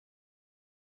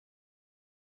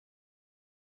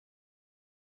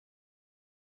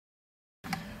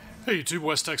Hey YouTube,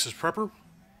 West Texas Prepper.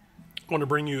 I want to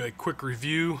bring you a quick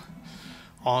review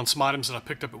on some items that I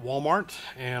picked up at Walmart,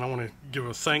 and I want to give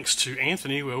a thanks to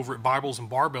Anthony over at Bibles and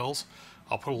Barbells.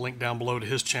 I'll put a link down below to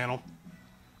his channel.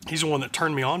 He's the one that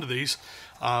turned me on to these.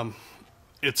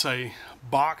 It's a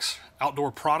box,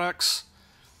 outdoor products.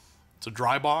 It's a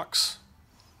dry box.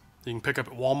 You can pick up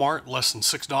at Walmart, less than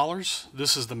 $6.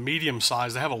 This is the medium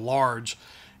size. They have a large,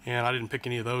 and I didn't pick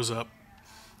any of those up,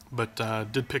 but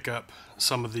did pick up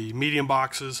some of the medium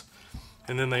boxes.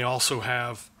 And then they also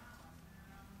have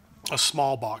a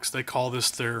small box. They call this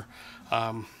their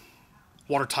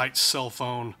watertight cell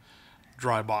phone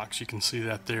dry box. You can see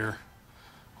that there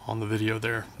on the video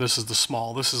there. This is the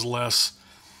small. This is less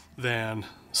than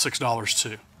 $6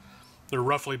 too. They're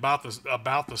roughly about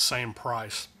the same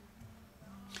price.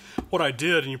 What I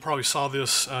did, and you probably saw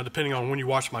this depending on when you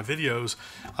watch my videos,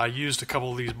 I used a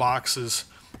couple of these boxes,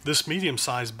 this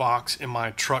medium-sized box in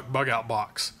my truck bug-out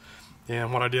box.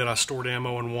 And what I did, I stored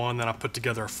ammo in one, then I put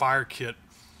together a fire kit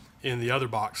in the other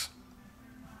box.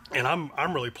 And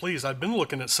I'm really pleased. I'd been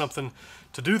looking at something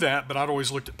to do that, but I'd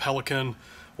always looked at Pelican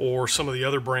or some of the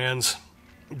other brands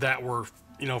that were,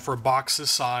 you know, for a box this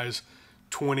size,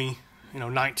 $19,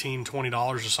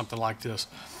 $20 or something like this.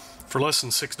 For less than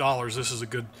 $6, this is a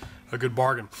good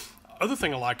bargain. Other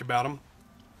thing I like about them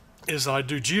is that I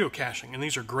do geocaching, and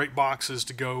these are great boxes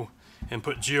to go and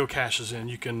put geocaches in.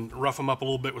 You can rough them up a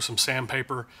little bit with some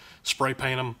sandpaper, spray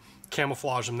paint them,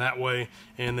 camouflage them that way,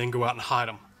 and then go out and hide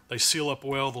them. They seal up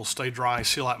well, they'll stay dry,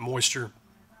 seal out moisture,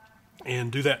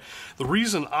 and do that. The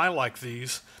reason I like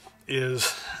these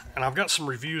is, and I've got some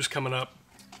reviews coming up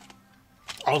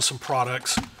on some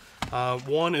products.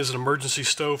 One is an emergency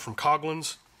stove from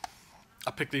Coghlan's.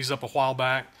 I picked these up a while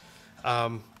back.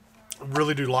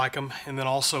 Really do like them. And then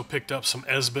also picked up some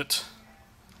Esbit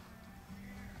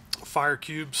fire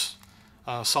cubes,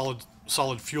 solid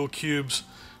fuel cubes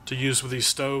to use with these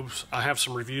stoves. I have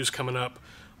some reviews coming up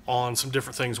on some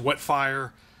different things, wet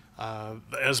fire,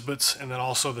 the Esbits, and then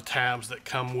also the tabs that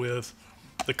come with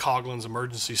the Coghlan's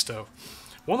emergency stove.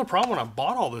 One of the problems when I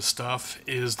bought all this stuff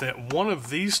is that one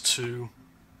of these two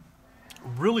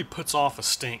really puts off a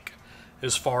stink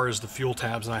as far as the fuel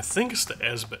tabs, and I think it's the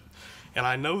Esbit. And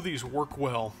I know these work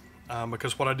well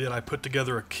because what I did, I put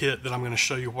together a kit that I'm going to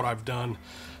show you what I've done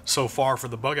so far for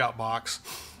the bug out box.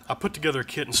 I put together a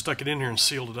kit and stuck it in here and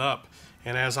sealed it up,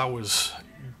 and as I was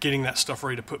getting that stuff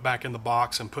ready to put back in the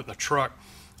box and put in the truck,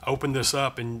 I opened this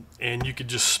up and you could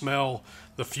just smell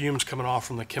the fumes coming off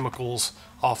from the chemicals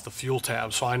off the fuel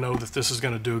tab. So I know that this is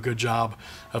going to do a good job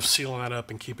of sealing that up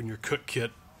and keeping your cook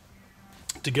kit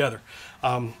together.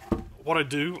 What I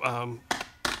do,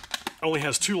 only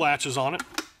has 2 latches on it,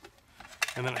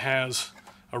 and then it has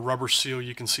a rubber seal.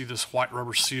 You can see this white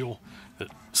rubber seal that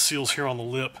seals here on the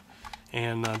lip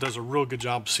and does a real good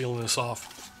job sealing this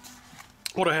off.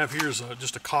 What I have here is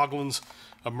just a Coghlan's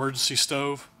emergency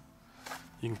stove.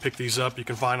 You can pick these up. You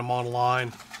can find them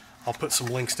online. I'll put some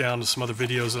links down to some other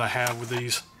videos that I have with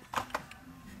these.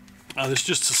 It's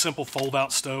just a simple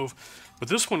fold-out stove, but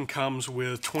this one comes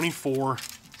with 24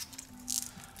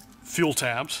 fuel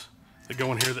tabs that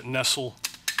go in here that nestle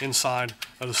inside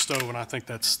of the stove, and I think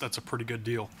that's a pretty good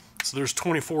deal. So there's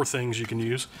 24 things you can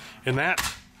use, and that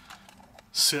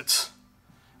sits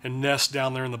and nests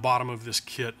down there in the bottom of this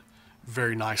kit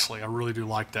very nicely. I really do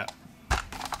like that.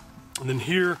 And then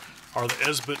here are the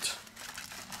Esbit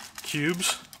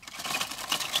cubes,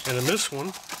 and in this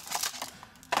one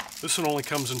only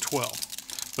comes in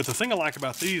 12. But the thing I like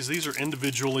about these are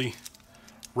individually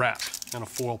wrapped in a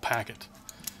foil packet.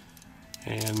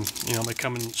 And you know, they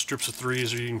come in strips of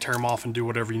 3s, or you can tear them off and do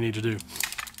whatever you need to do.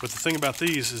 But the thing about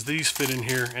these is these fit in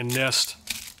here and nest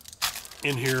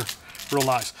in here real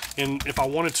nice. And if I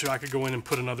wanted to, I could go in and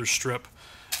put another strip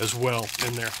as well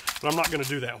in there. But I'm not going to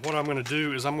do that. What I'm going to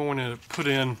do is I'm going to put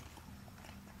in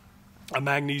a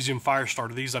magnesium fire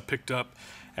starter. These I picked up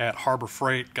at Harbor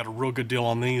Freight. Got a real good deal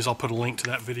on these. I'll put a link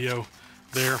to that video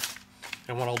there.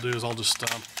 And what I'll do is I'll just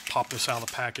pop this out of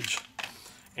the package.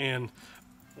 And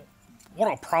what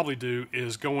I'll probably do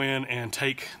is go in and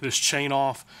take this chain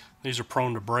off. These are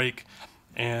prone to break,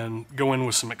 and go in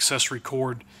with some accessory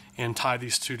cord and tie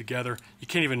these two together. You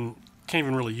can't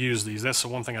even really use these. That's the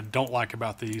one thing I don't like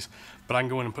about these, but I can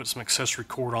go in and put some accessory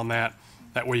cord on that.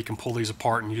 That way you can pull these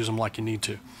apart and use them like you need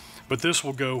to. But this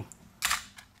will go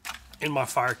in my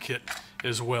fire kit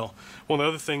as well. One of the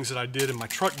other things that I did in my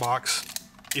truck box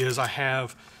is I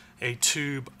have a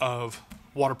tube of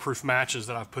waterproof matches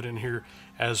that I've put in here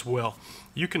as well.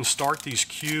 You can start these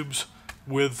cubes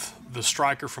with the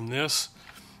striker from this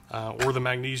or the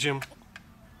magnesium,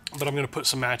 but I'm going to put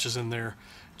some matches in there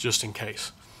just in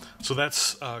case. So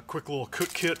that's a quick little cook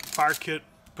kit, fire kit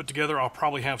put together. I'll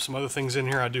probably have some other things in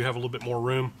here. I do have a little bit more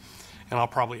room, and I'll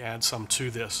probably add some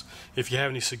to this. If you have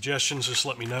any suggestions, just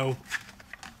let me know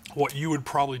what you would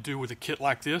probably do with a kit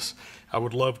like this. I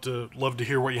would love to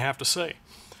hear what you have to say.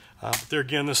 But there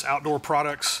again, this Outdoor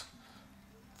Products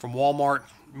from Walmart,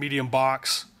 medium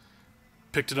box.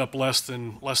 Picked it up less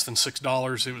than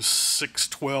 $6. It was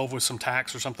 $6.12 with some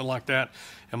tax or something like that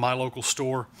in my local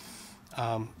store.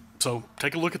 So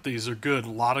take a look at these. They're good. A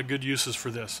lot of good uses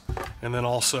for this. And then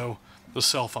also the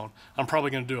cell phone. I'm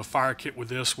probably going to do a fire kit with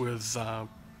this with some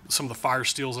of the fire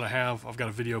steels that I have. I've got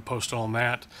a video posted on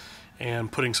that,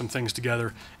 and putting some things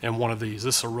together in one of these.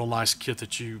 This is a real nice kit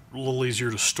that a little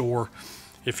easier to store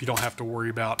if you don't have to worry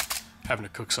about having to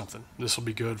cook something. This will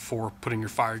be good for putting your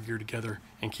fire gear together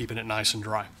and keeping it nice and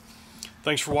dry.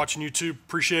 Thanks for watching YouTube.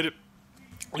 Appreciate it.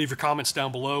 Leave your comments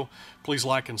down below. Please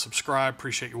like and subscribe.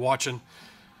 Appreciate you watching.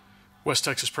 West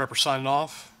Texas Prepper signing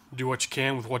off. Do what you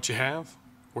can with what you have,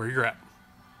 where you're at.